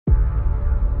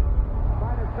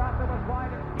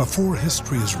Before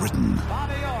history is written,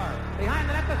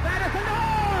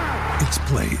 it's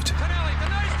played.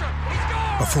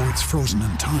 Before it's frozen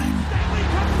in time,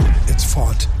 it's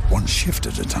fought one shift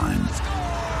at a time.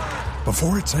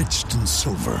 Before it's etched in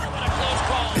silver,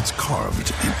 it's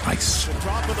carved in ice.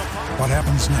 What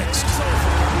happens next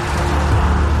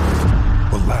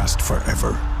will last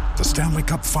forever. The Stanley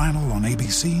Cup Final on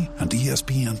ABC and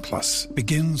ESPN Plus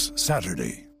begins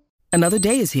Saturday. Another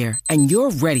day is here, and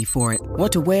you're ready for it.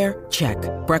 What to wear? Check.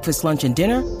 Breakfast, lunch, and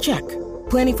dinner? Check.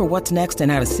 Planning for what's next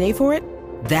and how to save for it?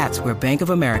 That's where Bank of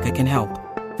America can help.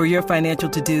 For your financial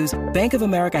to-dos, Bank of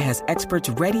America has experts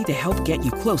ready to help get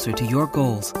you closer to your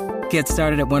goals. Get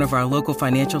started at one of our local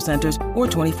financial centers or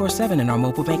 24/7 in our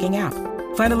mobile banking app.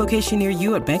 Find a location near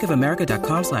you at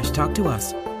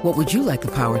bankofamerica.com/talktous. What would you like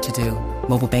the power to do?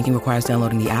 Mobile banking requires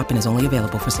downloading the app and is only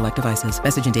available for select devices.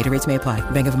 Message and data rates may apply.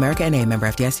 Bank of America N.A., member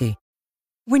FDIC.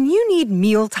 When you need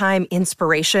mealtime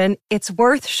inspiration, it's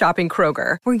worth shopping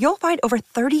Kroger, where you'll find over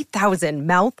 30,000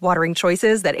 mouth-watering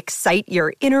choices that excite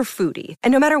your inner foodie.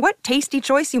 And no matter what tasty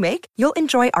choice you make, you'll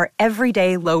enjoy our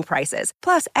everyday low prices,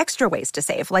 plus extra ways to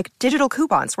save, like digital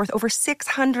coupons worth over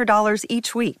 $600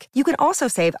 each week. You can also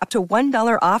save up to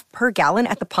 $1 off per gallon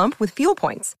at the pump with fuel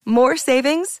points. More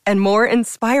savings and more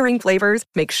inspiring flavors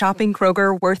make shopping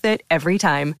Kroger worth it every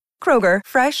time. Kroger,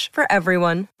 fresh for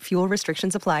everyone. Fuel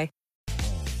restrictions apply.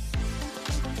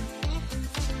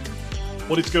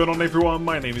 What is going on, everyone?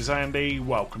 My name is Andy.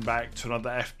 Welcome back to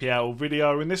another FPL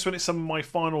video. In this one, it's some of my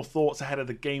final thoughts ahead of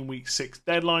the Game Week 6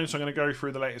 deadline. So I'm going to go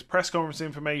through the latest press conference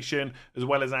information as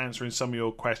well as answering some of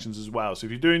your questions as well. So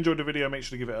if you do enjoy the video, make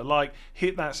sure to give it a like,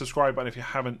 hit that subscribe button if you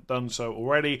haven't done so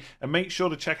already, and make sure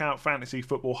to check out Fantasy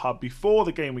Football Hub before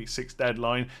the Game Week 6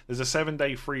 deadline. There's a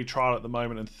 7-day free trial at the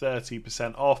moment and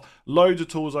 30% off. Loads of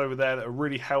tools over there that are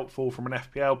really helpful from an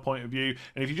FPL point of view.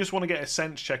 And if you just want to get a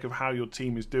sense check of how your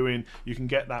team is doing, you can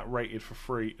get that rated for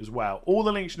free as well. All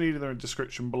the links you need are in the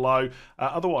description below.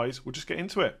 Otherwise, we'll just get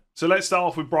into it. So let's start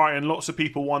off with Brighton. Lots of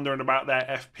people wondering about their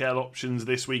FPL options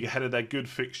this week ahead of their good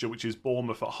fixture, which is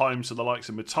Bournemouth at home. So the likes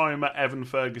of Matoma, Evan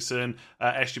Ferguson,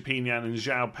 Estepinian and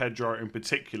João Pedro in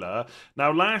particular.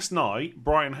 Now, last night,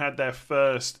 Brighton had their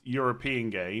first European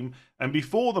game. And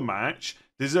before the match,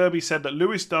 De Zerbi said that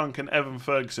Lewis Dunk and Evan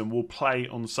Ferguson will play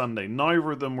on Sunday.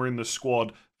 Neither of them were in the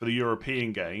squad for the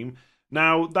European game.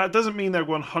 Now, that doesn't mean they're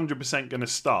 100% going to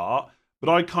start, but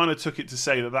I kind of took it to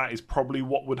say that that is probably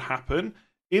what would happen.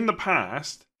 In the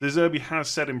past, De Zerbi has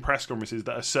said in press conferences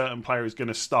that a certain player is going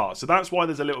to start, so that's why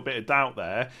there's a little bit of doubt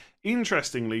there.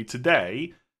 Interestingly,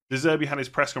 today, De Zerbi had his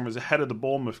press conference ahead of the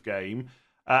Bournemouth game,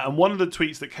 and one of the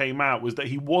tweets that came out was that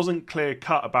he wasn't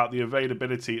clear-cut about the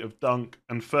availability of Dunk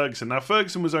and Ferguson. Now,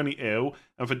 Ferguson was only ill,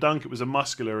 and for Dunk it was a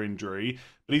muscular injury,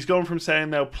 but he's gone from saying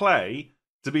they'll play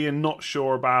to being not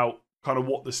sure about kind of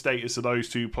what the status of those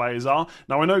two players are.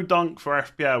 Now, I know Dunk for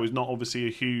FPL is not obviously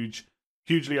a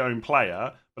hugely owned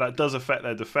player, but that does affect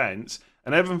their defence.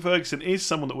 And Evan Ferguson is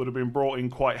someone that would have been brought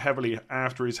in quite heavily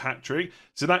after his hat-trick.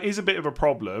 So that is a bit of a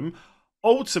problem.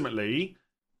 Ultimately,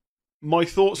 my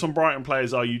thoughts on Brighton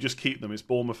players are you just keep them. It's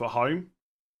Bournemouth at home.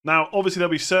 Now, obviously,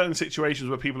 there'll be certain situations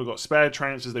where people have got spare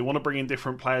transfers. They want to bring in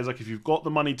different players. Like if you've got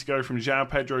the money to go from João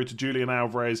Pedro to Julian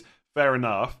Alvarez, fair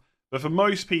enough. But for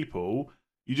most people,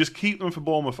 you just keep them for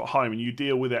Bournemouth at home and you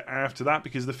deal with it after that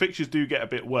because the fixtures do get a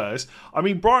bit worse. I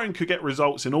mean, Brighton could get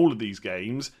results in all of these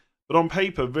games, but on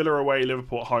paper, Villa away,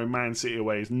 Liverpool at home, Man City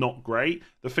away is not great.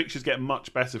 The fixtures get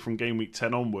much better from game week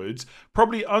 10 onwards.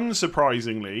 Probably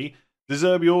unsurprisingly, De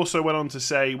Zerbi also went on to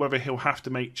say whether he'll have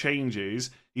to make changes.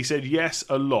 He said yes,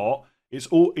 a lot.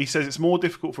 He says it's more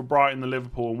difficult for Brighton than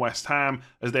Liverpool and West Ham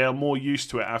as they are more used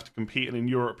to it after competing in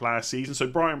Europe last season. So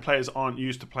Brighton players aren't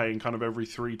used to playing kind of every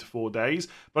 3 to 4 days.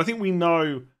 But I think we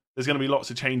know there's going to be lots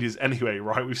of changes anyway,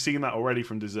 right? We've seen that already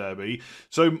from De Zerbi.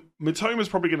 So Mitoma's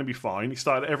probably going to be fine. He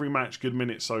started every match, good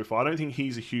minutes so far. I don't think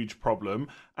he's a huge problem.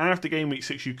 After game week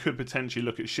 6, you could potentially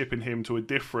look at shipping him to a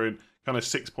different kind of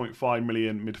 6.5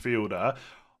 million midfielder.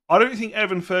 I don't think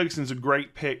Evan Ferguson's a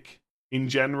great pick in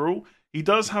general. He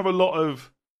does have a lot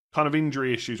of kind of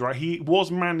injury issues, right? He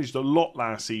was managed a lot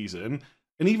last season.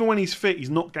 And even when he's fit, he's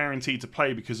not guaranteed to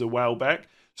play because of Welbeck.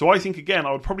 So I think, again,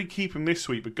 I would probably keep him this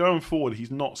week. But going forward,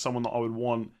 he's not someone that I would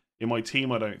want in my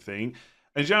team, I don't think.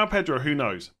 And João Pedro, who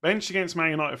knows? Benched against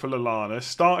Man United for Lallana.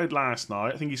 Started last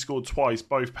night. I think he scored twice,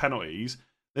 both penalties.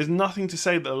 There's nothing to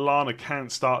say that Lallana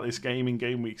can't start this game in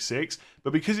game week 6.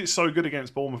 But because it's so good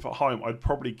against Bournemouth at home, I'd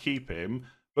probably keep him.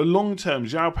 But long term,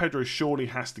 João Pedro surely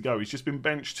has to go. He's just been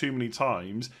benched too many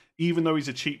times. Even though he's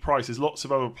a cheap price, there's lots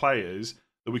of other players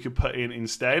that we could put in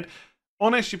instead.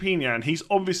 On Estepinian, he's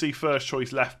obviously first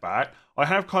choice left back. I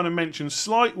have kind of mentioned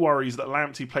slight worries that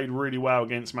Lamptey played really well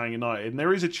against Man United, and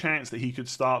there is a chance that he could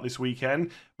start this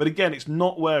weekend. But again, it's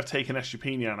not worth taking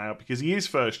Estupiñán out because he is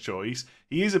first choice.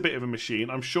 He is a bit of a machine.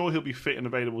 I'm sure he'll be fit and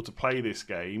available to play this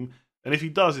game. And if he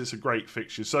does, it's a great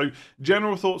fixture. So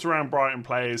general thoughts around Brighton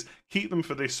players, keep them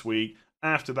for this week.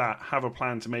 After that, have a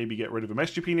plan to maybe get rid of him.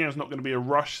 Estupiñán is not going to be a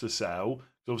rush to sell,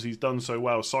 because obviously he's done so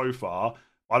well so far.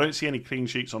 I don't see any clean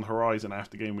sheets on the horizon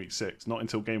after game week 6, not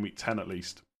until game week 10 at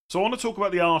least. So I want to talk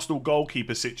about the Arsenal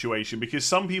goalkeeper situation, because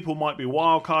some people might be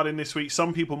wildcarding this week,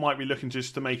 some people might be looking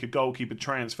just to make a goalkeeper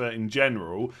transfer in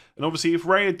general. And obviously if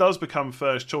Raya does become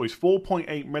first choice,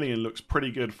 4.8 million looks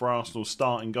pretty good for Arsenal's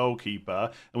starting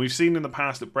goalkeeper. And we've seen in the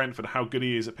past at Brentford how good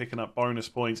he is at picking up bonus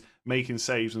points, making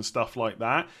saves and stuff like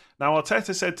that. Now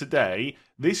Arteta said today,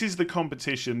 this is the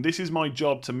competition, this is my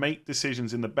job to make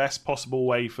decisions in the best possible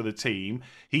way for the team.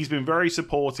 He's been very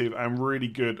supportive and really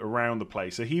good around the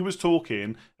place. So he was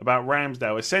talking about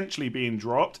Ramsdale essentially being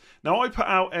dropped. Now I put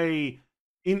out a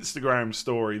Instagram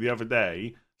story the other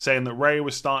day saying that Raya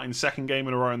was starting second game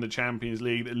in a row in the Champions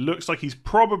League. It looks like he's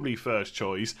probably first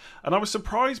choice. And I was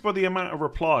surprised by the amount of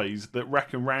replies that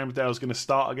reckon Ramsdale's going to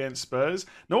start against Spurs.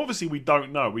 Now, obviously, we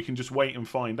don't know. We can just wait and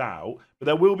find out. But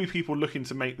there will be people looking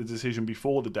to make the decision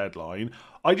before the deadline.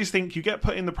 I just think you get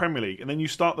put in the Premier League and then you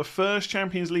start the first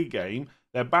Champions League game.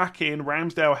 They're back in.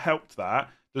 Ramsdale helped that.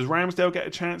 Does Ramsdale get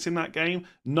a chance in that game?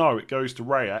 No, it goes to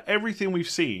Raya. Everything we've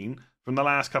seen from the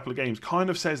last couple of games kind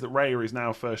of says that Raya is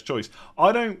now first choice.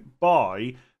 I don't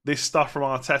buy this stuff from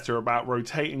Arteta about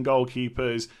rotating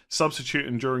goalkeepers,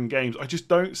 substituting during games. I just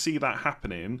don't see that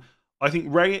happening. I think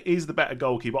Raya is the better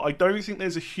goalkeeper. I don't think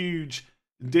there's a huge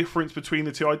difference between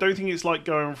the two. I don't think it's like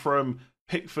going from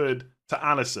Pickford to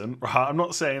Alisson. Right? I'm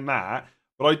not saying that.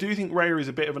 But I do think Raya is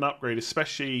a bit of an upgrade,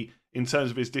 especially in terms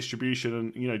of his distribution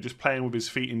and, you know, just playing with his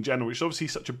feet in general, which is obviously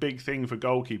such a big thing for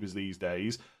goalkeepers these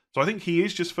days. So I think he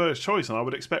is just first choice, and I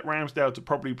would expect Ramsdale to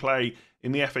probably play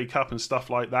in the FA Cup and stuff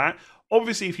like that.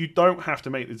 Obviously, if you don't have to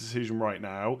make the decision right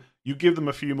now, you give them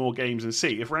a few more games and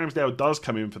see. If Ramsdale does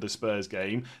come in for the Spurs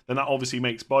game, then that obviously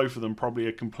makes both of them probably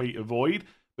a complete avoid.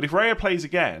 But if Raya plays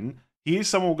again, he is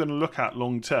someone we're going to look at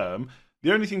long term.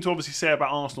 The only thing to obviously say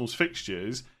about Arsenal's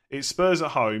fixtures is Spurs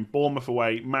at home, Bournemouth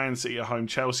away, Man City at home,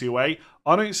 Chelsea away.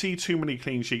 I don't see too many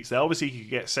clean sheets there. Obviously, he could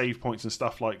get save points and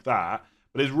stuff like that,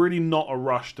 but there's really not a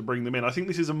rush to bring them in. I think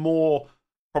this is a more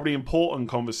probably important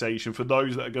conversation for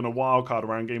those that are going to wildcard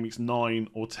around game weeks 9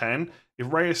 or 10. If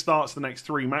Raya starts the next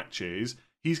 3 matches,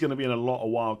 he's going to be in a lot of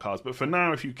wildcards. But for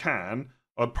now, if you can,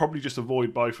 I'd probably just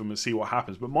avoid both of them and see what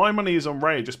happens. But my money is on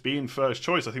Raya just being first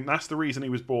choice. I think that's the reason he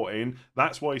was brought in.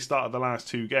 That's why he started the last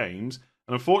 2 games.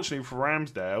 And unfortunately for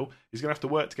Ramsdale, he's going to have to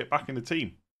work to get back in the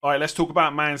team. All right, let's talk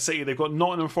about Man City. They've got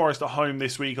Nottingham Forest at home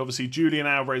this week. Obviously, Julian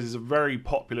Alvarez is a very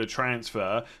popular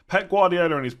transfer. Pep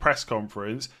Guardiola in his press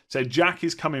conference said Jack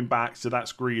is coming back, so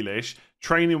that's Grealish,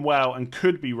 training well and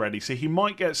could be ready. So he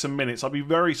might get some minutes. I'd be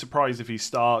very surprised if he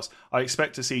starts. I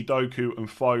expect to see Doku and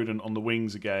Foden on the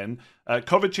wings again.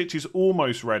 Kovacic is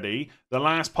almost ready, the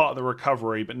last part of the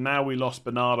recovery, but now we lost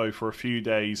Bernardo for a few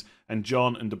days and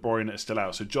John and De Bruyne are still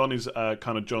out. So John is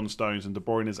kind of John Stones and De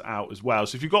Bruyne is out as well.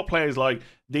 So if you've got players like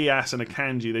Diaz and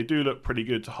Akanji, they do look pretty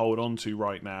good to hold on to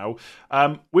right now.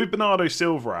 With Bernardo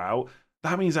Silva out,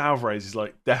 that means Alvarez is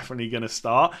like definitely going to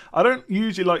start. I don't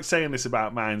usually like saying this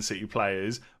about Man City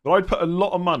players, but I'd put a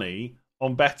lot of money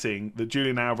on betting that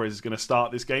Julian Alvarez is going to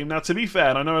start this game. Now, to be fair,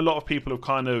 and I know a lot of people have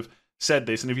kind of said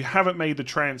this, and if you haven't made the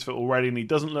transfer already and he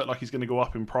doesn't look like he's going to go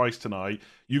up in price tonight,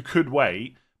 you could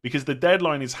wait because the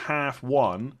deadline is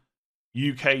 1:30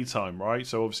 UK time, right?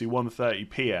 So obviously 1:30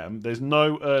 PM. There's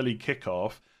no early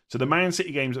kickoff. So the Man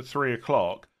City game's at 3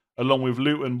 o'clock, along with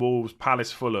Luton, Wolves,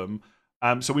 Palace, Fulham.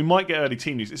 So we might get early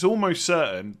team news. It's almost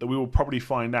certain that we will probably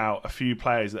find out a few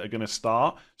players that are going to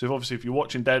start. So if you're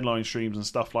watching deadline streams and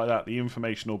stuff like that, the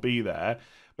information will be there.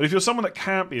 But if you're someone that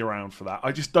can't be around for that,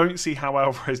 I just don't see how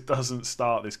Alvarez doesn't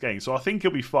start this game. So I think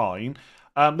he'll be fine.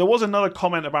 There was another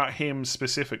comment about him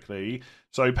specifically.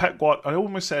 So Pep Guardiola, I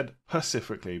almost said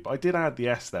specifically, but I did add the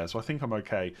S there, so I think I'm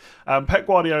okay. Pep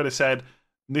Guardiola said,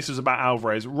 this was about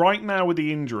Alvarez. Right now with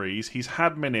the injuries, he's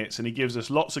had minutes and he gives us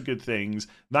lots of good things.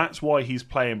 That's why he's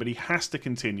playing, but he has to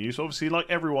continue. So obviously, like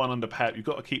everyone under Pep, you've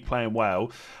got to keep playing well.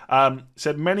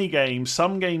 Said many games,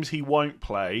 some games he won't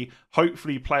play.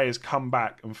 Hopefully players come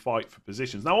back and fight for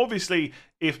positions. Now, obviously,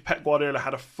 if Pep Guardiola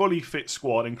had a fully fit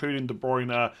squad, including De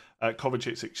Bruyne,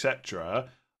 Kovacic, etc.,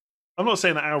 I'm not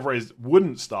saying that Alvarez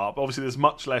wouldn't start, but obviously there's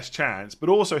much less chance. But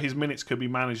also his minutes could be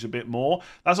managed a bit more.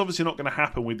 That's obviously not going to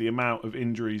happen with the amount of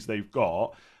injuries they've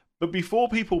got. But before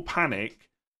people panic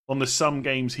on the some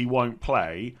games he won't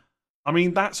play, I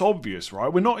mean, that's obvious,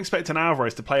 right? We're not expecting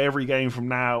Alvarez to play every game from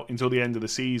now until the end of the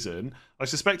season. I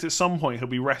suspect at some point he'll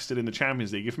be rested in the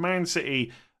Champions League. If Man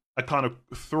City are kind of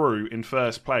through in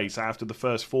first place after the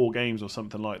first 4 games or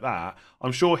something like that,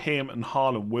 I'm sure him and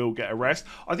Haaland will get a rest.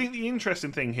 I think the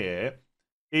interesting thing here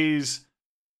is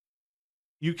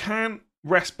you can't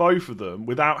rest both of them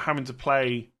without having to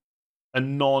play a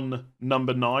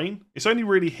non-number 9. It's only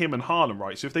really him and Haaland,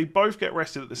 right? So if they both get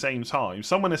rested at the same time,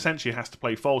 someone essentially has to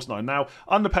play false 9. Now,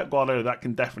 under Pep Guardiola, that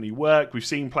can definitely work. We've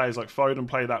seen players like Foden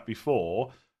play that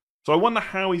before. So I wonder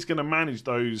how he's going to manage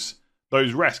those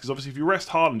rests, because obviously if you rest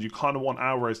Haaland, you kind of want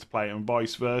Alvarez to play and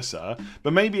vice versa.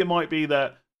 But maybe it might be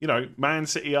that, Man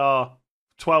City are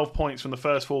 12 points from the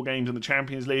first 4 games in the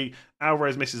Champions League.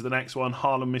 Alvarez misses the next one.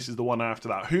 Haaland misses the one after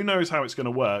that. Who knows how it's going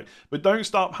to work? But don't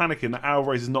start panicking that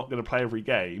Alvarez is not going to play every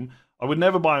game. I would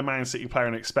never buy a Man City player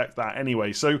and expect that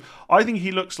anyway. So I think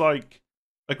he looks like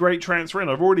a great transfer in.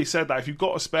 I've already said that if you've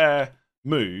got a spare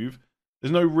move,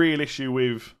 there's no real issue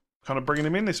with kind of bringing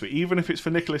him in this week, even if it's for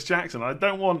Nicholas Jackson. I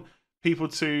don't want people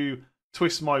to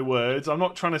twist my words. I'm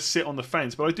not trying to sit on the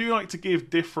fence, but I do like to give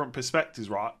different perspectives,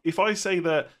 right? If I say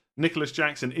that Nicholas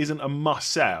Jackson isn't a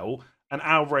must-sell and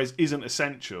Alvarez isn't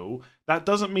essential, that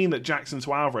doesn't mean that Jackson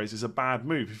to Alvarez is a bad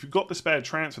move. If you've got the spare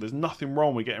transfer, there's nothing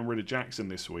wrong with getting rid of Jackson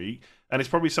this week, and it's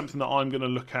probably something that I'm going to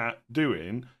look at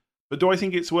doing. But do I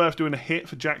think it's worth doing a hit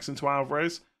for Jackson to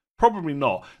Alvarez? Probably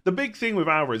not. The big thing with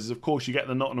Alvarez is, of course, you get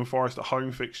the Nottingham Forest at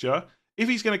home fixture. If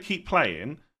he's going to keep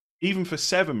playing, even for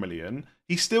 7 million,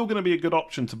 he's still going to be a good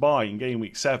option to buy in game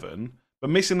week 7. But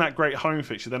missing that great home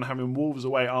fixture, then having Wolves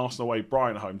away, Arsenal away,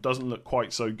 Brighton at home, doesn't look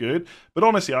quite so good. But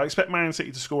honestly, I expect Man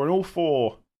City to score in all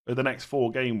 4 of the next 4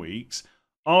 game weeks.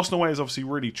 Arsenal away is obviously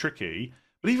really tricky,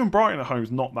 but even Brighton at home is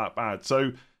not that bad.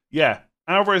 So, yeah,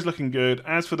 Alvarez looking good.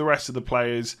 As for the rest of the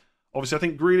players, obviously I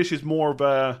think Grealish is more of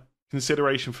a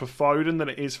consideration for Foden than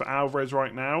it is for Alvarez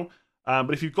right now.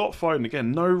 But if you've got Foden,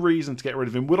 again, no reason to get rid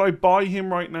of him. Would I buy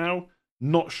him right now?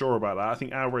 Not sure about that. I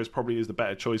think Alvarez probably is the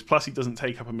better choice. Plus, he doesn't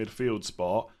take up a midfield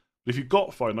spot. But if you've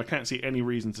got Foden, I can't see any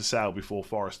reason to sell before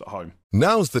Forest at home.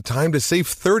 Now's the time to save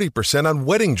 30% on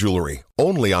wedding jewelry,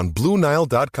 only on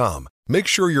BlueNile.com. Make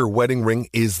sure your wedding ring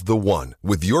is the one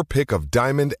with your pick of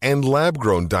diamond and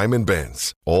lab-grown diamond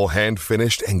bands, all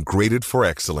hand-finished and graded for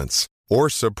excellence. Or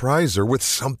surprise her with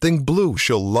something blue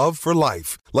she'll love for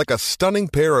life, like a stunning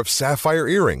pair of sapphire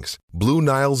earrings. Blue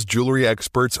Nile's jewelry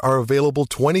experts are available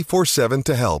 24/7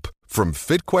 to help, from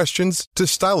fit questions to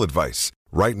style advice.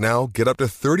 Right now, get up to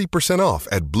 30% off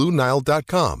at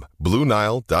BlueNile.com.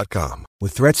 BlueNile.com.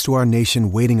 With threats to our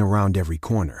nation waiting around every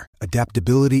corner,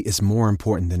 adaptability is more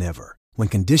important than ever. When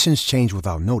conditions change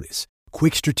without notice,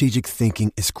 quick strategic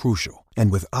thinking is crucial.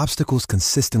 And with obstacles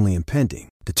consistently impending,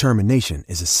 determination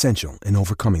is essential in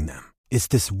overcoming them. It's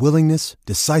this willingness,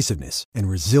 decisiveness, and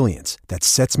resilience that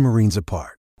sets Marines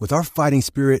apart. With our fighting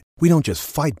spirit, we don't just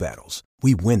fight battles,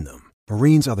 we win them.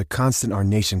 Marines are the constant our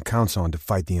nation counts on to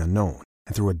fight the unknown.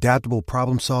 And through adaptable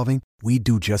problem solving, we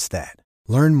do just that.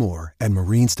 Learn more at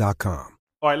Marines.com.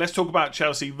 All right, let's talk about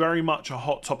Chelsea. Very much a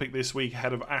hot topic this week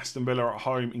ahead of Aston Villa at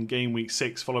home in game week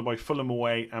 6, followed by Fulham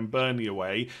away and Burnley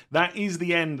away. That is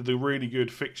the end of the really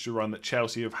good fixture run that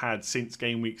Chelsea have had since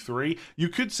game week 3. You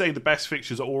could say the best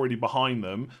fixtures are already behind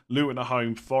them. Luton at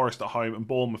home, Forest at home and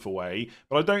Bournemouth away.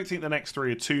 But I don't think the next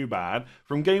 3 are too bad.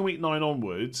 From game week 9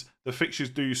 onwards, the fixtures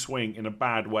do swing in a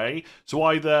bad way. So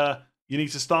either you need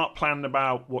to start planning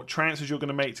about what transfers you're going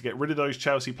to make to get rid of those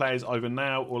Chelsea players either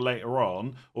now or later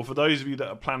on. Or for those of you that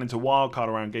are planning to wildcard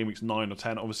around game weeks 9 or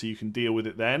 10, obviously you can deal with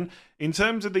it then. In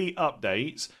terms of the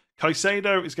updates,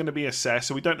 Caicedo is going to be assessed,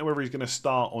 so we don't know whether he's going to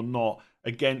start or not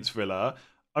against Villa.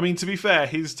 I mean, to be fair,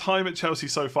 his time at Chelsea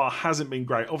so far hasn't been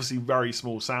great. Obviously, very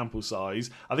small sample size.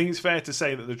 I think it's fair to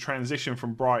say that the transition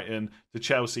from Brighton to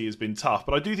Chelsea has been tough.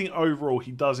 But I do think overall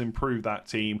he does improve that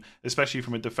team, especially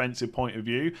from a defensive point of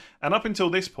view. And up until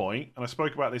this point, and I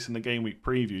spoke about this in the game week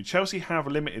preview, Chelsea have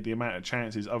limited the amount of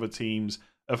chances other teams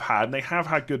have had. And they have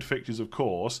had good fixtures, of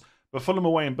course. But Fulham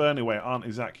away and Burnley away aren't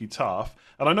exactly tough.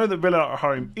 And I know that Villa at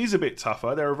home is a bit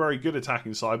tougher. They're a very good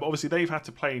attacking side, but obviously they've had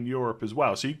to play in Europe as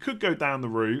well. So you could go down the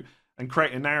route and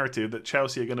create a narrative that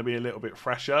Chelsea are going to be a little bit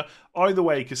fresher. Either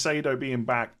way, Caicedo being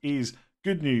back is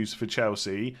good news for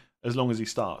Chelsea as long as he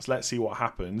starts. Let's see what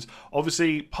happens.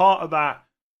 Obviously, part of that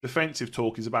defensive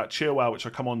talk is about Chilwell, which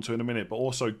I'll come on to in a minute, but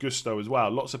also Gusto as well.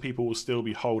 Lots of people will still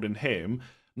be holding him.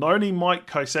 Not only might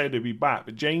Caicedo be back,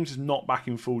 but James is not back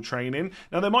in full training.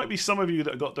 Now, there might be some of you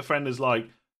that have got defenders like,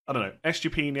 I don't know,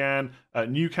 Estupinian,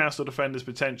 Newcastle defenders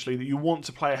potentially, that you want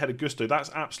to play ahead of Gusto.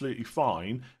 That's absolutely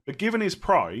fine. But given his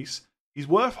price, he's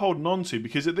worth holding on to,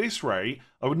 because at this rate,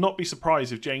 I would not be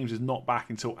surprised if James is not back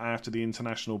until after the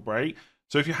international break.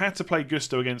 So if you had to play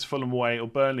Gusto against Fulham away or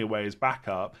Burnley away as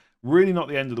backup, really not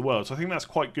the end of the world. So I think that's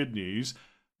quite good news.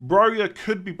 Broja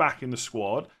could be back in the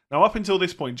squad. Now, up until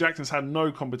this point, Jackson's had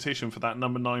no competition for that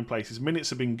number 9 place. His minutes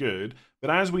have been good.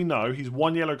 But as we know, he's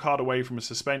 1 yellow card away from a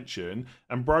suspension.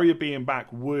 And Broja being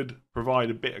back would provide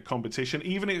a bit of competition.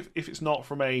 Even if it's not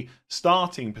from a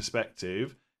starting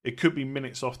perspective, it could be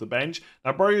minutes off the bench.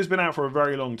 Now, Broja's been out for a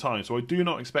very long time, so I do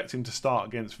not expect him to start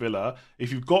against Villa.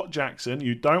 If you've got Jackson,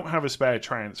 you don't have a spare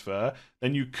transfer,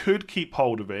 then you could keep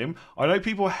hold of him. I know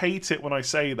people hate it when I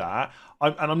say that,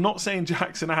 and I'm not saying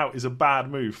Jackson out is a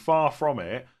bad move. Far from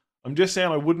it. I'm just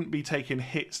saying I wouldn't be taking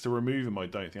hits to remove him, I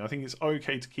don't think. I think it's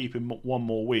okay to keep him one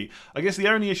more week. I guess the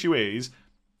only issue is,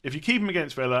 if you keep him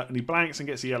against Villa and he blanks and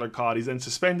gets a yellow card, he's then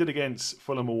suspended against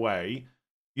Fulham away.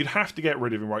 You'd have to get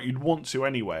rid of him, right? You'd want to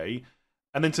anyway.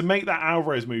 And then to make that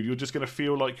Alvarez move, you're just going to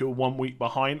feel like you're 1 week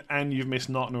behind and you've missed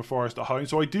Nottingham Forest at home.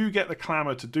 So I do get the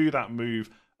clamour to do that move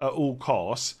at all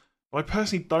costs. But I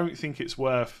personally don't think it's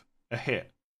worth a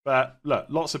hit. But look,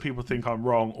 lots of people think I'm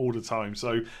wrong all the time.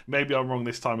 So maybe I'm wrong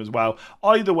this time as well.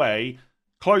 Either way,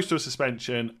 close to a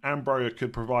suspension, and Broja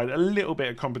could provide a little bit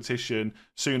of competition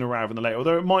sooner rather than later.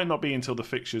 Although it might not be until the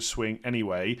fixtures swing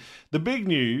anyway. The big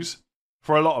news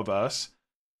for a lot of us,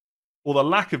 or the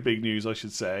lack of big news, I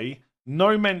should say,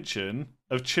 no mention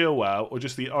of Chilwell or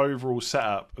just the overall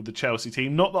setup of the Chelsea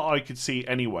team. Not that I could see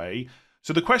anyway.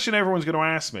 So the question everyone's going to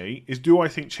ask me is, do I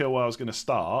think Chilwell is going to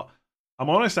start? And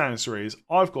my honest answer is,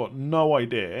 I've got no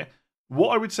idea.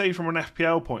 What I would say from an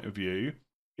FPL point of view,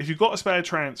 if you've got a spare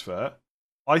transfer,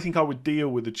 I think I would deal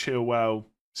with the Chilwell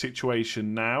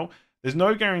situation now. There's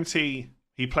no guarantee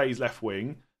he plays left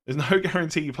wing. There's no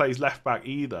guarantee he plays left back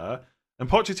either. And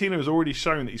Pochettino has already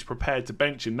shown that he's prepared to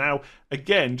bench him. Now,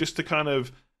 again, just to kind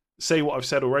of say what I've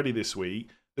said already this week,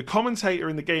 the commentator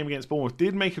in the game against Bournemouth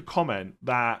did make a comment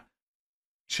that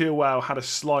Chilwell had a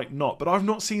slight knock, but I've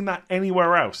not seen that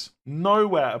anywhere else.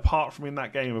 Nowhere apart from in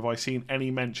that game have I seen any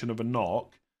mention of a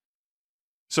knock.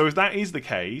 So if that is the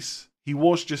case, he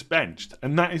was just benched,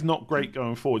 and that is not great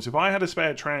going forward. So if I had a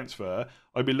spare transfer,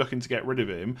 I'd be looking to get rid of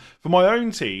him. For my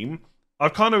own team,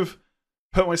 I've kind of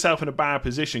put myself in a bad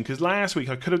position, because last week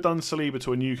I could have done Saliba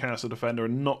to a Newcastle defender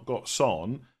and not got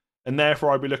Son, and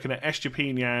therefore I'd be looking at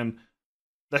Estepinian,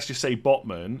 let's just say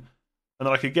Botman, and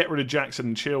then I could get rid of Jackson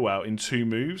and Chilwell in 2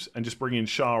 moves and just bring in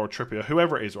Shah or Trippier,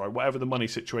 whoever it is, right? Whatever the money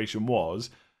situation was.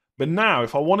 But now,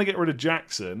 if I want to get rid of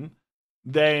Jackson,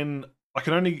 then I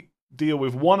can only deal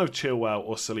with one of Chilwell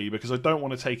or Saliba, because I don't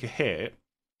want to take a hit.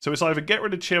 So it's either get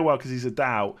rid of Chilwell because he's a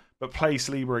doubt, but play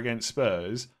Saliba against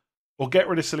Spurs, or get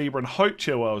rid of Saliba and hope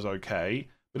Chilwell's okay.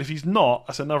 But if he's not,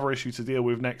 that's another issue to deal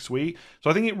with next week. So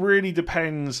I think it really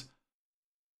depends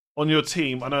on your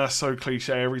team. I know that's so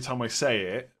cliche every time I say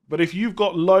it, but if you've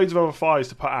got loads of other fires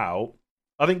to put out,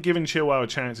 I think giving Chilwell a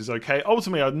chance is okay.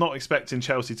 Ultimately, I'm not expecting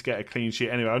Chelsea to get a clean sheet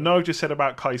anyway. I know I've just said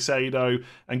about Caicedo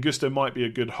and Gusto might be a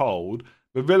good hold,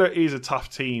 but Villa is a tough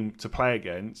team to play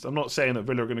against. I'm not saying that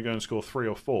Villa are going to go and score 3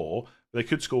 or 4, but they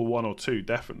could score 1 or 2,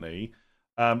 definitely.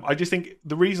 I just think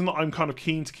the reason that I'm kind of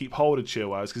keen to keep hold of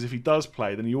Chilwell is because if he does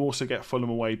play, then you also get Fulham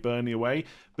away, Burnley away.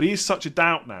 But he is such a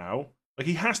doubt now. Like,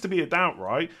 he has to be a doubt,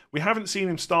 right? We haven't seen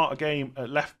him start a game at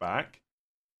left back.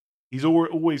 He's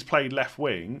always played left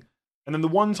wing. And then the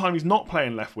one time he's not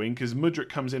playing left wing, because Mudryk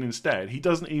comes in instead, he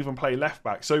doesn't even play left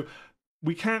back. So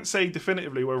we can't say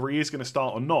definitively whether he is going to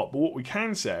start or not. But what we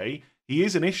can say, he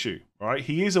is an issue, right?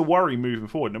 He is a worry moving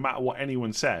forward, no matter what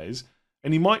anyone says.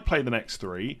 And he might play the next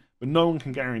 3, but no one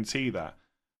can guarantee that.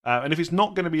 And if it's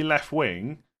not going to be left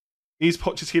wing, is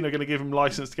Pochettino going to give him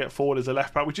license to get forward as a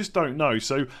left back? We just don't know.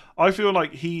 So I feel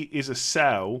like he is a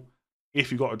sell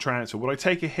if you got a transfer. Would I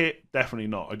take a hit? Definitely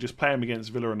not. I just play him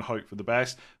against Villa and hope for the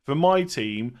best. For my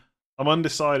team, I'm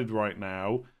undecided right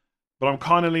now, but I'm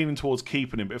kind of leaning towards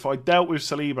keeping him. But if I dealt with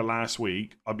Saliba last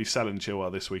week, I'd be selling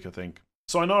Chilwell this week, I think.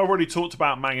 So I know I've already talked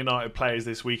about Man United players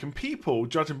this week, and people,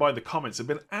 judging by the comments, have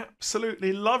been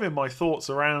absolutely loving my thoughts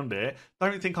around it.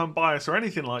 Don't think I'm biased or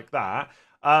anything like that.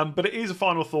 But it is a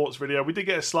final thoughts video. We did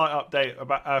get a slight update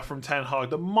about from Ten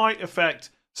Hag that might affect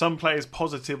some players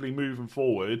positively moving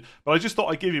forward, but I just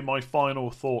thought I'd give you my final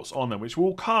thoughts on them, which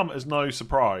will come as no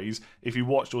surprise if you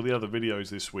watched all the other videos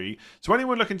this week. So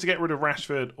anyone looking to get rid of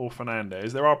Rashford or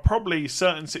Fernandes, there are probably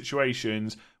certain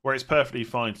situations where it's perfectly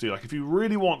fine to do. Like if you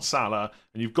really want Salah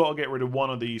and you've got to get rid of one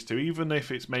of these two, even if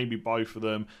it's maybe both of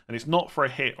them, and it's not for a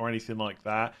hit or anything like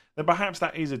that, then perhaps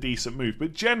that is a decent move.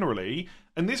 But generally,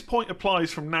 and this point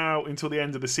applies from now until the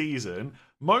end of the season,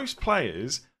 most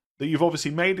players that you've obviously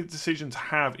made a decision to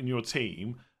have in your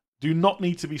team, do not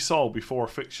need to be sold before a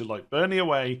fixture like Burnley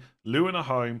away, Luton at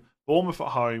home, Bournemouth at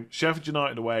home, Sheffield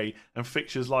United away, and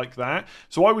fixtures like that.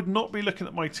 So I would not be looking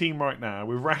at my team right now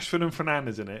with Rashford and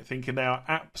Fernandes in it, thinking they are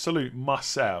absolute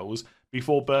must-sells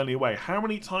before Burnley away. How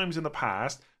many times in the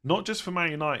past, not just for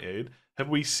Man United, have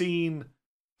we seen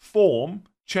form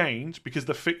change because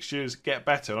the fixtures get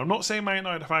better? I'm not saying Man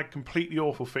United have had completely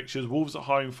awful fixtures. Wolves at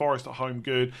home, Forest at home,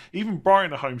 good. Even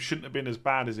Brighton at home shouldn't have been as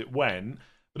bad as it went.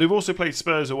 But they've also played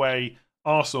Spurs away,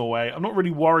 Arsenal away. I'm not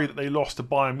really worried that they lost to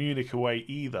Bayern Munich away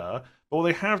either. But what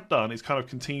they have done is kind of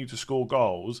continue to score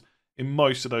goals in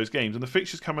most of those games. And the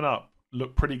fixtures coming up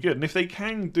look pretty good. And if they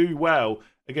can do well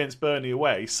against Burnley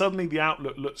away, suddenly the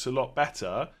outlook looks a lot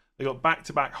better. They got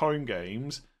back-to-back home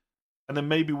games. And then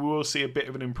maybe we will see a bit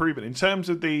of an improvement. In terms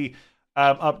of the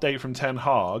update from Ten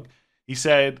Hag, he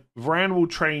said, Varane will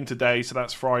train today, so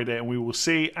that's Friday, and we will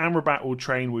see. Amrabat will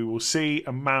train, we will see,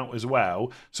 and Mount as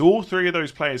well. So all three of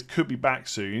those players could be back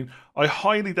soon. I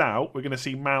highly doubt we're going to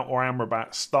see Mount or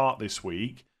Amrabat start this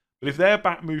week. But if they're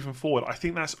back moving forward, I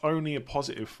think that's only a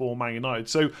positive for Man United.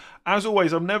 So, as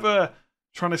always, I'm never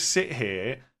trying to sit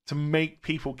here to make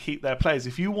people keep their players.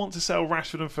 If you want to sell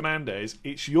Rashford and Fernandes,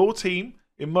 it's your team.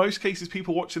 In most cases,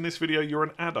 people watching this video, you're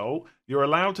an adult. You're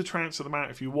allowed to transfer them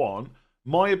out if you want.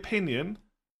 My opinion,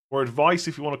 or advice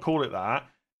if you want to call it that,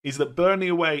 is that Burnley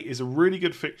away is a really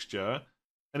good fixture.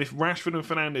 And if Rashford and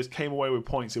Fernandes came away with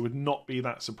points, it would not be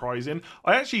that surprising.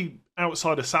 I actually,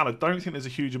 outside of Salah, don't think there's a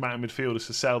huge amount of midfielders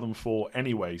to sell them for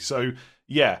anyway. So,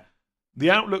 yeah, the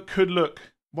outlook could look...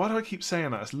 Why do I keep saying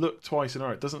that? It's looked twice in a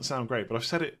row. It doesn't sound great, but I've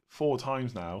said it 4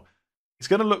 times now. It's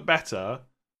going to look better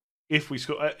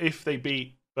if they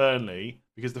beat Burnley,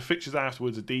 because the fixtures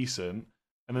afterwards are decent,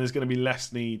 and then there's going to be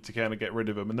less need to kind of get rid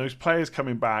of them. And those players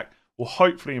coming back will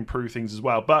hopefully improve things as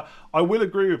well. But I will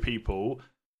agree with people,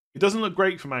 it doesn't look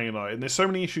great for Man United, and there's so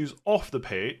many issues off the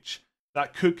pitch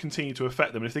that could continue to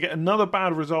affect them. And if they get another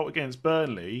bad result against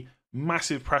Burnley,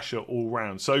 massive pressure all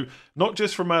round. So not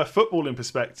just from a footballing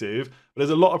perspective, but there's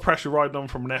a lot of pressure riding on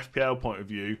from an FPL point of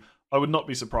view. I would not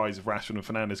be surprised if Rashford and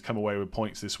Fernandes come away with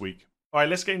points this week. All right,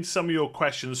 let's get into some of your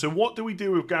questions. So what do we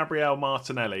do with Gabriel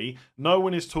Martinelli? No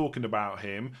one is talking about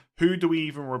him. Who do we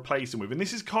even replace him with? And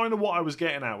this is kind of what I was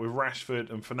getting at with Rashford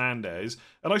and Fernandes.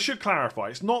 And I should clarify,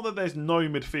 it's not that there's no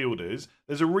midfielders.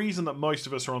 There's a reason that most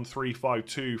of us are on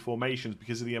 3-5-2 formations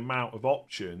because of the amount of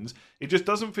options. It just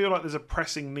doesn't feel like there's a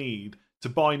pressing need to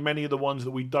buy many of the ones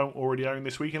that we don't already own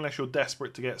this week unless you're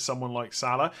desperate to get someone like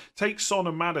Salah. Take Son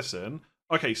and Maddison.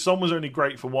 Okay, Son was only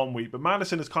great for 1 week, but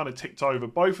Maddison has kind of ticked over.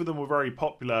 Both of them were very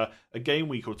popular a game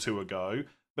week or two ago,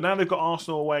 but now they've got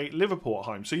Arsenal away, Liverpool at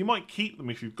home. So you might keep them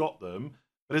if you've got them,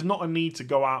 but there's not a need to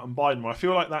go out and buy them. I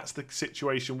feel like that's the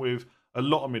situation with a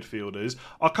lot of midfielders.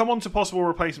 I'll come on to possible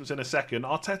replacements in a second.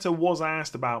 Arteta was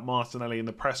asked about Martinelli in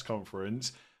the press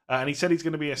conference, and he said he's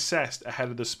going to be assessed ahead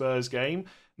of the Spurs game.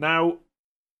 Now,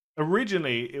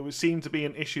 originally, it seemed to be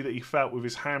an issue that he felt with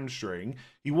his hamstring.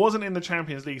 He wasn't in the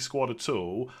Champions League squad at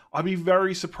all. I'd be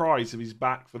very surprised if he's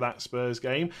back for that Spurs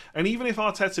game. And even if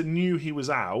Arteta knew he was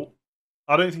out,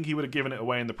 I don't think he would have given it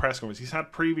away in the press conference. He's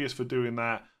had previous for doing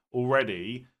that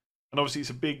already. And obviously, it's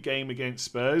a big game against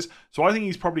Spurs. So I think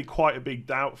he's probably quite a big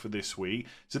doubt for this week.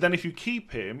 So then if you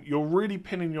keep him, you're really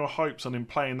pinning your hopes on him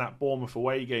playing that Bournemouth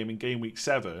away game in game week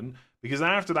 7. Because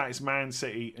after that, it's Man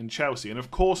City and Chelsea. And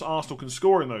of course, Arsenal can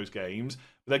score in those games,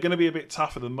 but they're going to be a bit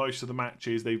tougher than most of the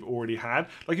matches they've already had.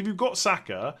 Like, if you've got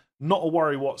Saka, not a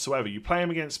worry whatsoever. You play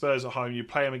him against Spurs at home, you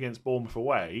play him against Bournemouth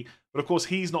away. But of course,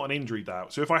 he's not an injury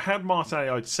doubt. So if I had Martinelli,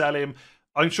 I'd sell him.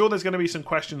 I'm sure there's going to be some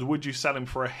questions. Would you sell him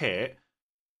for a hit?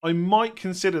 I might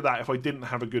consider that if I didn't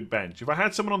have a good bench. If I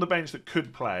had someone on the bench that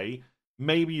could play,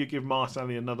 maybe you give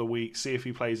Martinelli another week, see if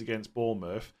he plays against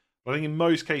Bournemouth. But I think in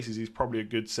most cases, he's probably a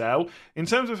good sell. In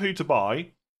terms of who to buy,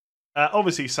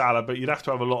 obviously Salah, but you'd have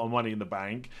to have a lot of money in the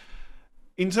bank.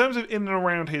 In terms of in and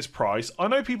around his price, I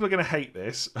know people are going to hate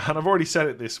this, and I've already said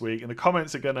it this week, and the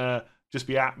comments are going to just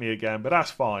be at me again, but that's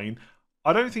fine.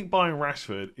 I don't think buying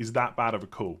Rashford is that bad of a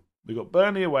call. They've got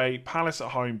Burnley away, Palace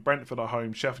at home, Brentford at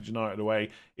home, Sheffield United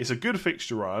away. It's a good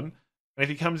fixture run, and if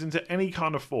he comes into any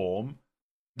kind of form,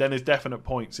 then there's definite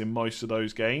points in most of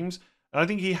those games. And I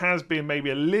think he has been maybe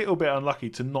a little bit unlucky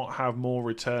to not have more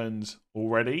returns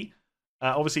already.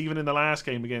 Obviously, even in the last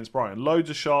game against Brighton, loads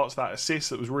of shots, that assist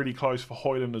that was really close for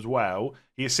Højlund as well.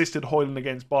 He assisted Højlund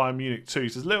against Bayern Munich too,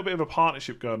 so there's a little bit of a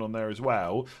partnership going on there as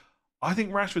well. I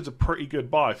think Rashford's a pretty good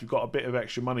buy if you've got a bit of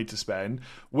extra money to spend.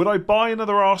 Would I buy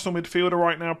another Arsenal midfielder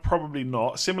right now? Probably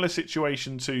not. Similar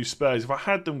situation to Spurs. If I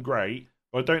had them, great.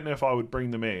 but I don't know if I would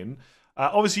bring them in.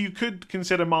 Obviously, you could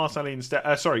consider Martinelli instead.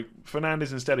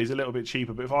 Fernandes instead. He's a little bit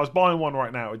cheaper, but if I was buying one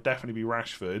right now, it would definitely be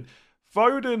Rashford.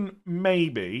 Foden,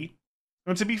 maybe.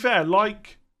 And to be fair,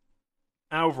 like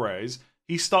Alvarez,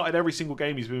 he started every single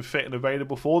game he's been fit and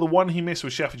available for. The one he missed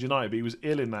was Sheffield United, but he was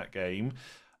ill in that game.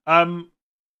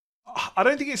 I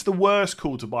don't think it's the worst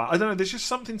call to buy. I don't know. There's just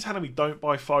something telling me don't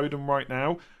buy Foden right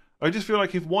now. I just feel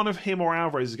like if one of him or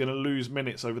Alvarez is going to lose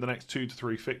minutes over the next 2 to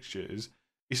 3 fixtures,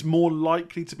 it's more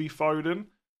likely to be Foden.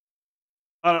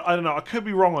 I don't know. I could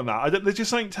be wrong on that. There's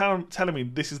just something telling me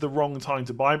this is the wrong time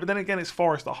to buy. But then again, it's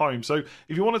Forest at home. So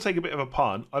if you want to take a bit of a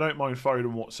punt, I don't mind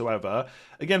Foden whatsoever.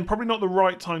 Again, probably not the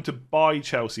right time to buy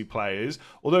Chelsea players.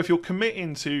 Although if you're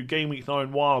committing to Game Week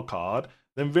 9 wildcard,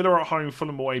 then Villa at home,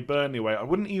 Fulham away, Burnley away. I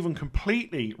wouldn't even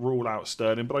completely rule out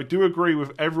Sterling. But I do agree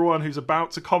with everyone who's about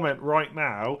to comment right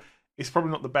now. It's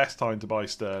probably not the best time to buy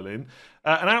Sterling.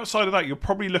 And outside of that, you're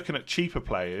probably looking at cheaper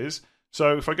players.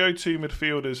 So if I go to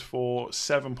midfielders for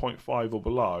 7.5 or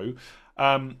below,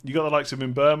 you got the likes of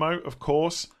Mbeumo, of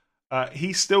course.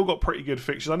 He's still got pretty good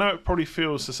fixtures. I know it probably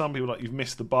feels to some people like you've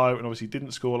missed the boat, and obviously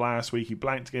didn't score last week. He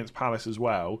blanked against Palace as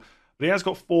well. But he has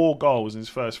got 4 goals in his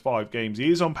first 5 games. He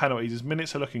is on penalties. His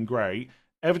minutes are looking great.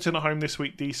 Everton at home this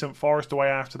week, decent. Forest away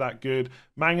after that, good.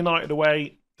 Man United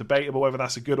away, debatable whether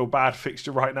that's a good or bad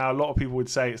fixture right now. A lot of people would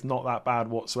say it's not that bad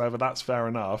whatsoever. That's fair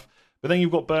enough. But then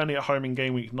you've got Burnley at home in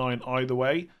Game Week 9 either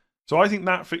way. So I think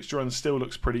that fixture run still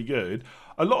looks pretty good.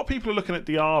 A lot of people are looking at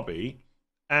Diaby,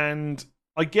 and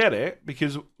I get it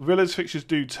because Villa's fixtures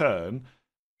do turn.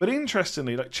 But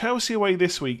interestingly, like Chelsea away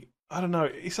this week, I don't know,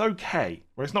 it's okay.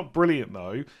 Well, it's not brilliant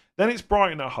though. Then it's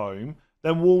Brighton at home.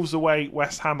 Then Wolves away,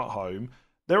 West Ham at home.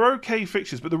 They're okay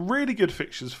fixtures, but the really good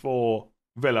fixtures for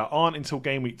Villa aren't until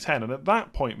Game Week 10. And at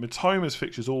that point, Mitoma's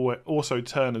fixtures also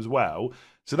turn as well.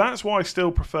 So that's why I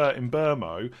still prefer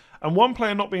Mbeumo. And one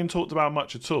player not being talked about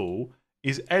much at all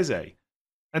is Eze.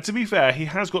 And to be fair, he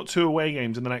has got 2 away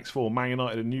games in the next 4, Man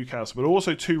United and Newcastle, but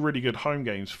also 2 really good home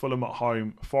games, Fulham at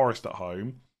home, Forest at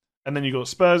home. And then you've got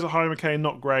Spurs at home, okay,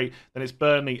 not great. Then it's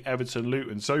Burnley, Everton,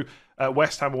 Luton. So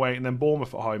West Ham away and then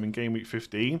Bournemouth at home in Game Week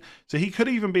 15. So he could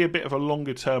even be a bit of a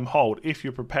longer-term hold if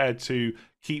you're prepared to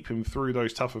keep him through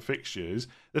those tougher fixtures.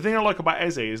 The thing I like about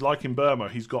Eze is, like in Burma,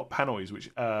 he's got penalties,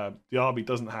 which Diaby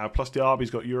doesn't have. Plus,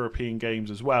 Diaby's got European games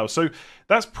as well. So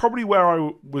that's probably where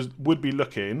I would be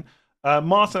looking.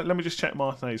 Martin, let me just check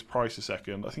Martinelli's price a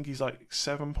second. I think he's like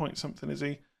 7 point something, is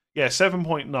he? Yeah,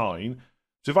 7.9.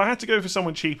 So if I had to go for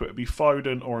someone cheaper, it would be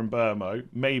Foden or Mbeumo,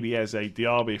 maybe Eze,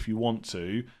 Diaby if you want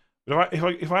to. But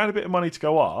if I had a bit of money to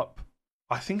go up,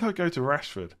 I think I'd go to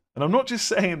Rashford. And I'm not just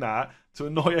saying that to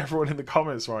annoy everyone in the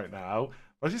comments right now.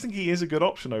 But I just think he is a good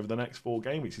option over the next 4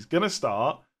 game weeks. He's going to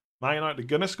start. Man United are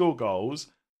going to score goals.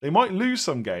 They might lose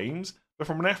some games, but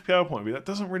from an FPL point of view, that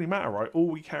doesn't really matter, right? All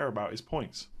we care about is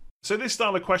points. So this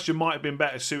style of question might have been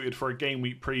better suited for a game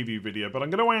week preview video, but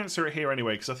I'm going to answer it here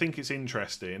anyway because I think it's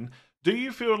interesting. Do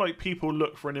you feel like people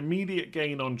look for an immediate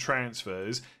gain on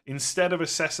transfers instead of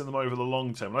assessing them over the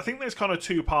long term? And I think there's kind of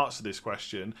 2 parts to this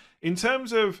question. In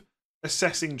terms of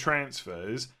assessing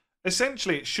transfers,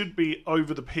 essentially it should be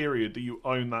over the period that you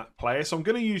own that player. So I'm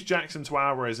going to use Jackson to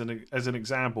Alvarez as an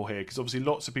example here because obviously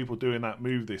lots of people doing that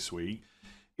move this week.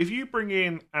 If you bring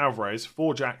in Alvarez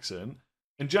for Jackson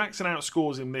and Jackson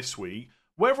outscores him this week,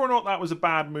 whether or not that was a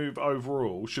bad move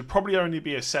overall should probably only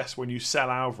be assessed when you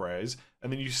sell Alvarez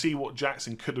and then you see what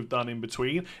Jackson could have done in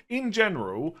between. In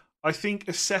general, I think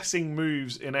assessing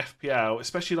moves in FPL,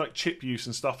 especially like chip use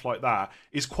and stuff like that,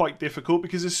 is quite difficult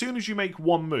because as soon as you make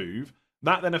one move,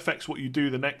 that then affects what you do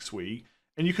the next week.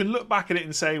 And you can look back at it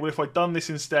and say, well, if I'd done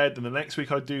this instead, then the next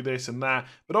week I'd do this and that.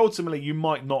 But ultimately, you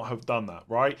might not have done that,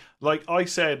 right? Like I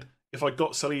said, if I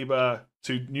got Saliba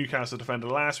to Newcastle defender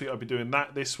last week, I'd be doing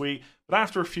that this week. But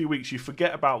after a few weeks, you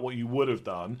forget about what you would have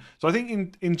done. So I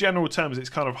think in general terms, it's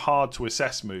kind of hard to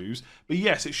assess moves. But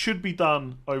yes, it should be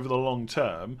done over the long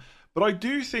term. But I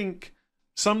do think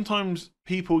sometimes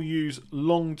people use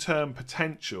long-term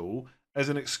potential as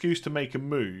an excuse to make a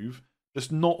move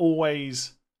that's not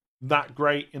always that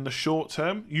great in the short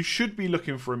term. You should be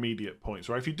looking for immediate points,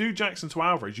 right? If you do Jackson to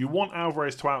Alvarez, you want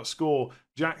Alvarez to outscore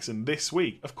Jackson this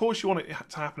week. Of course, you want it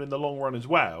to happen in the long run as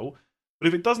well. But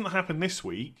if it doesn't happen this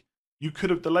week, you could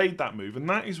have delayed that move. And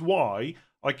that is why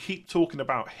I keep talking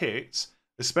about hits,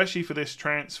 especially for this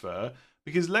transfer.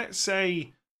 Because let's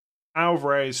say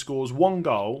Alvarez scores 1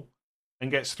 goal and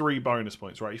gets 3 bonus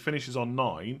points, right? He finishes on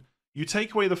 9. You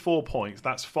take away the 4 points,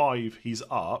 that's 5, he's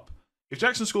up. If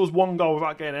Jackson scores 1 goal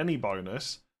without getting any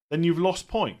bonus, then you've lost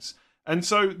points. And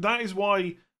so that is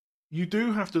why you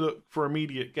do have to look for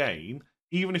immediate gain.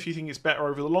 even if you think it's better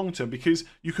over the long term, because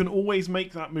you can always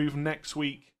make that move next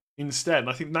week instead. And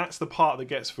I think that's the part that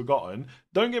gets forgotten.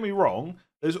 Don't get me wrong,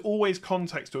 there's always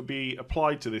context to be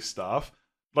applied to this stuff.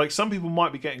 Like, some people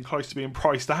might be getting close to being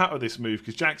priced out of this move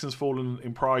because Jackson's fallen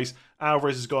in price,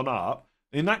 Alvarez has gone up.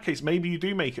 In that case, maybe you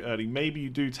do make it early. Maybe you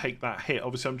do take that hit.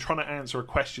 Obviously, I'm trying to answer a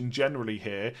question generally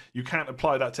here. You can't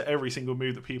apply that to every single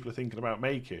move that people are thinking about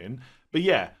making. But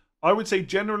yeah, I would say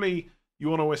generally you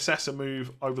want to assess a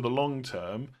move over the long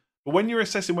term. But when you're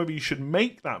assessing whether you should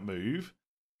make that move,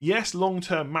 yes, long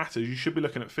term matters. You should be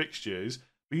looking at fixtures.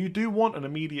 But you do want an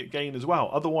immediate gain as well.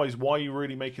 Otherwise, why are you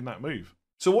really making that move?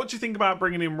 So what do you think about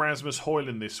bringing in Rasmus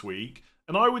Højlund this week?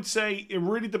 And I would say it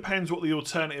really depends what the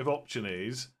alternative option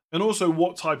is, and also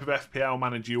what type of FPL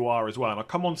manager you are as well. And I'll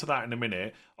come on to that in a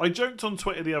minute. I joked on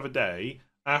Twitter the other day,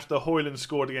 after Højlund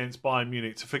scored against Bayern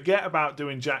Munich, to forget about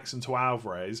doing Jackson to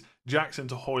Alvarez. Jackson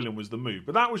to Højlund was the move.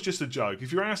 But that was just a joke.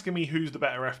 If you're asking me who's the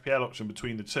better FPL option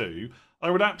between the two,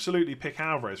 I would absolutely pick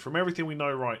Alvarez. From everything we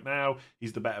know right now,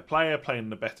 he's the better player, playing in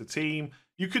the better team.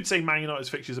 You could say Man United's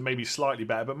fixtures are maybe slightly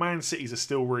better, but Man City's are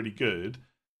still really good.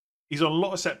 He's on a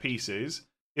lot of set pieces.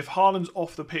 If Haaland's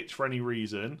off the pitch for any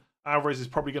reason, Alvarez is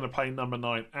probably going to play number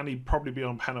 9, and he'd probably be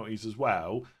on penalties as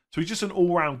well. So he's just an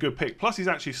all-round good pick. Plus, he's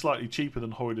actually slightly cheaper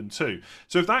than Højlund too.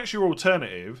 So if that's your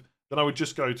alternative, then I would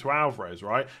just go to Alvarez,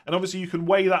 right? And obviously, you can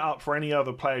weigh that up for any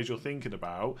other players you're thinking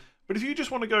about. But if you just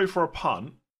want to go for a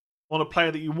punt on a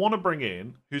player that you want to bring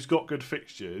in who's got good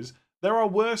fixtures, there are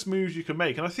worse moves you can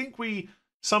make. And I think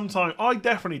sometimes, I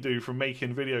definitely do from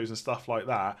making videos and stuff like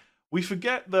that, we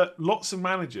forget that lots of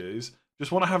managers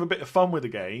just want to have a bit of fun with the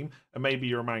game, and maybe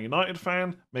you're a Man United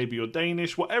fan, maybe you're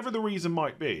Danish, whatever the reason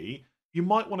might be, you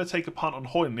might want to take a punt on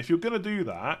Højlund. If you're going to do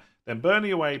that, then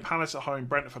Burnley away, Palace at home,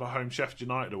 Brentford at home, Sheffield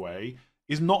United away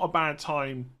is not a bad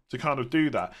time to kind of do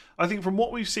that. I think from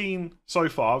what we've seen so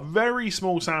far, very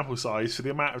small sample size for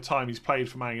the amount of time he's played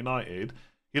for Man United,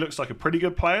 he looks like a pretty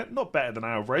good player. Not better than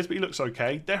Alvarez, but he looks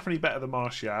okay. Definitely better than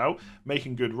Martial.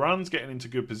 Making good runs, getting into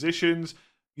good positions.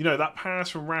 You know, that pass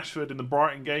from Rashford in the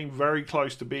Brighton game, very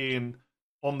close to being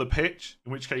on the pitch,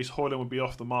 in which case Højlund would be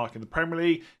off the mark in the Premier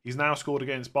League. He's now scored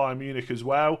against Bayern Munich as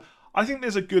well. I think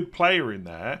there's a good player in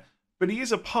there, but he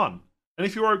is a punt. And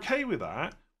if you're okay with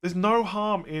that, there's no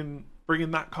harm in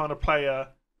bringing that kind of player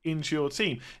into your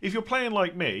team. If you're playing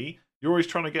like me, you're always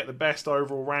trying to get the best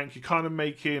overall rank. You're kind of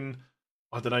making,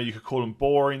 I don't know, you could call them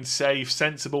boring, safe,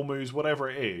 sensible moves, whatever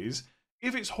it is.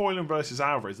 If it's Højlund versus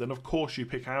Alvarez, then of course you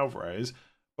pick Alvarez.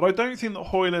 But I don't think that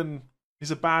Højlund is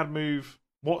a bad move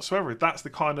whatsoever. That's the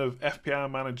kind of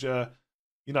FPL manager,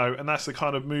 you know, and that's the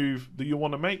kind of move that you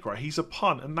want to make, right? He's a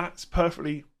punt, and that's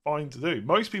perfectly fine to do.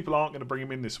 Most people aren't going to bring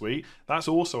him in this week. That's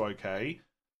also okay.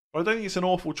 But I don't think it's an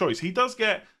awful choice. He does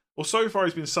get, well, so far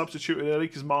he's been substituted early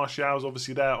because Martial's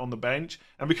obviously there on the bench.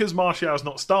 And because Martial's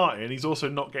not starting, he's also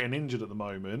not getting injured at the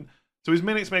moment. So his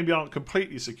minutes maybe aren't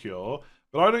completely secure.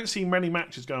 But I don't see many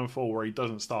matches going forward where he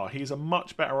doesn't start. He's a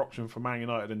much better option for Man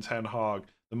United and Ten Hag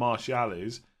than Martial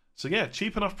is. So yeah,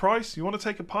 cheap enough price. You want to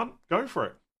take a punt? Go for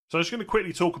it. So I'm just going to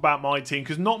quickly talk about my team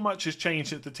because not much has changed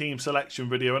since the team selection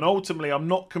video. And ultimately, I'm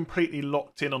not completely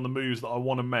locked in on the moves that I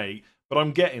want to make, but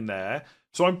I'm getting there.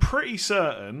 So I'm pretty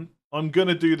certain I'm going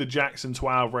to do the Jackson to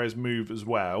Alvarez move as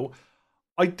well.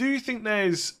 I do think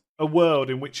there's a world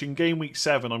in which in game week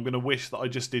 7, I'm going to wish that I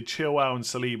just did Chilwell and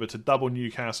Saliba to double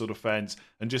Newcastle defence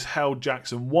and just held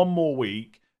Jackson one more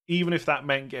week, even if that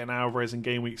meant getting Alvarez in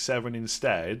game week 7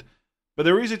 instead. But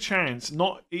there is a chance,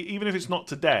 not even if it's not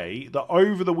today, that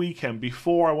over the weekend,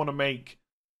 before I want to make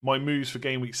my moves for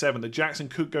game week 7, that Jackson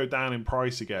could go down in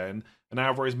price again and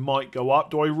Alvarez might go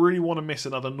up. Do I really want to miss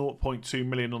another 0.2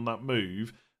 million on that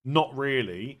move? Not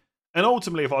really. And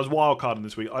ultimately, if I was wildcarding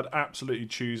this week, I'd absolutely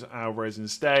choose Alvarez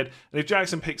instead. And if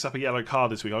Jackson picks up a yellow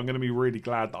card this week, I'm going to be really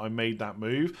glad that I made that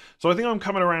move. So I think I'm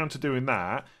coming around to doing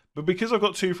that. But because I've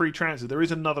got 2 free transfers, there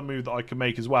is another move that I can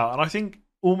make as well. And I think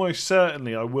almost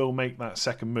certainly I will make that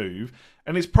second move.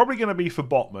 And it's probably going to be for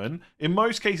Botman. In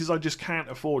most cases, I just can't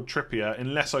afford Trippier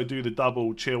unless I do the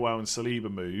double Chilwell and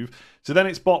Saliba move. So then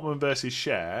it's Botman versus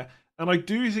Schär. And I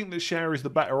do think that Schär is the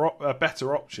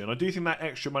better option. I do think that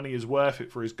extra money is worth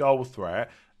it for his goal threat,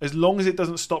 as long as it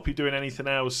doesn't stop you doing anything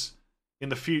else in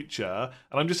the future.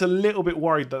 And I'm just a little bit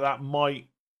worried that that might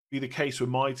be the case with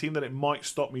my team, that it might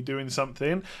stop me doing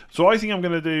something. So I think I'm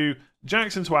going to do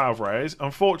Jackson to Alvarez.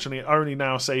 Unfortunately, only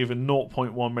now saving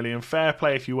 0.1 million. Fair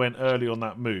play if you went early on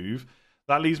that move.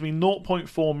 That leaves me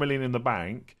 0.4 million in the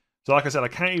bank. So like I said, I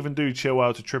can't even do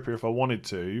Chilwell to Trippier if I wanted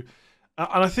to.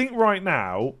 And I think right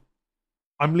now,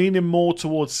 I'm leaning more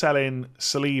towards selling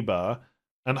Saliba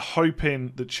and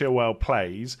hoping that Chilwell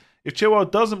plays. If Chilwell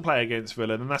doesn't play against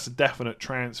Villa, then that's a definite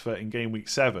transfer in game week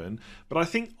 7. But I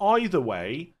think either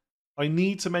way, I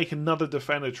need to make another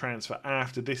defender transfer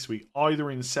after this week,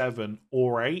 either in 7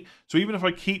 or 8. So even if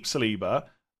I keep Saliba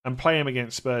and play him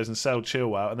against Spurs and sell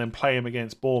Chilwell and then play him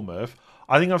against Bournemouth,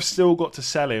 I think I've still got to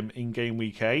sell him in game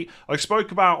week 8. I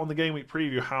spoke about on the game week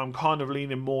preview how I'm kind of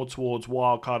leaning more towards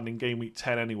wildcarding in game week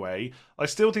 10 anyway. I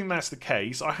still think that's the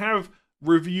case. I have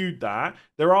reviewed that.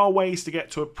 There are ways to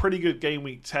get to a pretty good game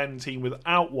week 10 team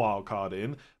without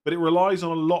wildcarding, but it relies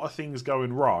on a lot of things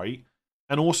going right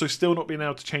and also still not being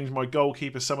able to change my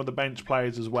goalkeeper, some of the bench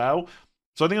players as well.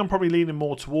 So I think I'm probably leaning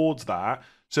more towards that.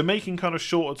 So making kind of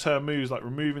shorter term moves like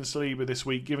removing Saliba this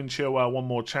week, giving Chilwell one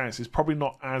more chance is probably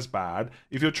not as bad.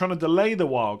 If you're trying to delay the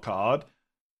wild card,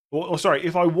 or sorry,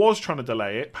 if I was trying to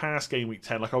delay it past game week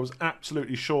 10, like I was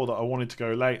absolutely sure that I wanted to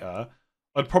go later,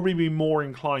 I'd probably be more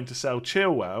inclined to sell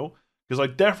Chilwell because I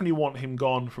definitely want him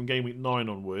gone from game week 9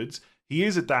 onwards. He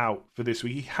is a doubt for this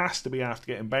week. He has to be after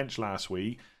getting benched last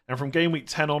week. And from game week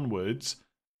 10 onwards,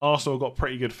 Arsenal got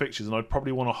pretty good fixtures and I'd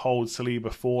probably want to hold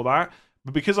Saliba for that.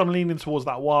 But because I'm leaning towards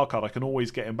that wildcard, I can always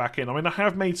get him back in. I mean, I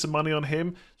have made some money on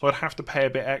him, so I'd have to pay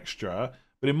a bit extra.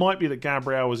 But it might be that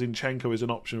Gabriel or Zinchenko is an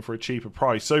option for a cheaper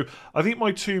price. So I think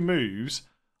my two moves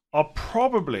are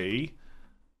probably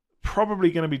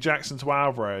going to be Jackson to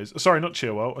Alvarez. Sorry, not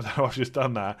Chilwell. I know I've just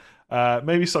done that.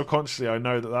 Maybe subconsciously I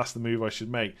know that that's the move I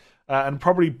should make. And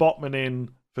probably Botman in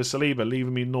for Saliba,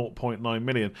 leaving me 0.9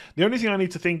 million. The only thing I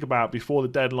need to think about before the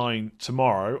deadline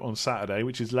tomorrow on Saturday,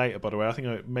 which is later, by the way, I think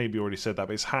I maybe already said that,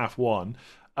 but it's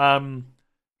 1:30,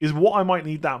 is what I might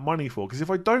need that money for. Because if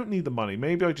I don't need the money,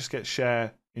 maybe I just get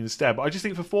share instead. But I just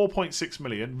think for 4.6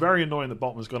 million, very annoying that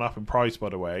Botman's gone up in price, by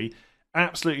the way.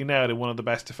 Absolutely nailed in one of the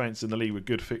best defences in the league with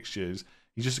good fixtures.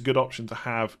 He's just a good option to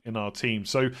have in our team.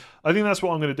 So I think that's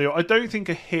what I'm going to do. I don't think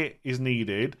a hit is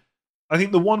needed. I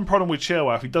think the one problem with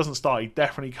Chilwell, if he doesn't start, he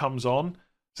definitely comes on.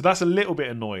 So that's a little bit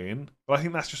annoying. But I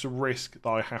think that's just a risk that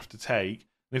I have to take.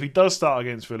 And if he does start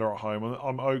against Villa at home,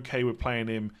 I'm okay with playing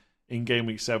him in game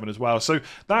week 7 as well. So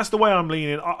that's the way I'm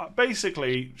leaning.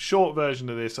 Basically, short version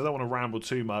of this, I don't want to ramble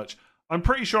too much. I'm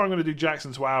pretty sure I'm going to do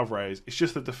Jackson to Alvarez. It's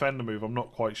just the defender move I'm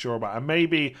not quite sure about. And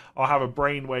maybe I'll have a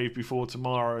brainwave before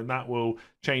tomorrow and that will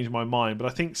change my mind.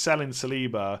 But I think selling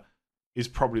Saliba is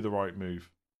probably the right move.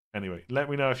 Anyway, let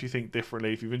me know if you think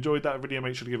differently. If you've enjoyed that video,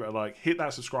 make sure to give it a like. Hit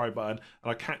that subscribe button. And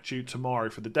I'll catch you tomorrow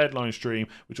for the deadline stream,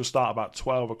 which will start about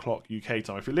 12 o'clock UK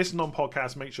time. If you're listening on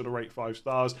podcast, make sure to rate 5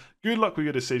 stars. Good luck with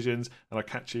your decisions. And I'll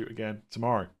catch you again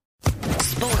tomorrow.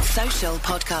 Sports Social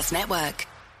Podcast Network.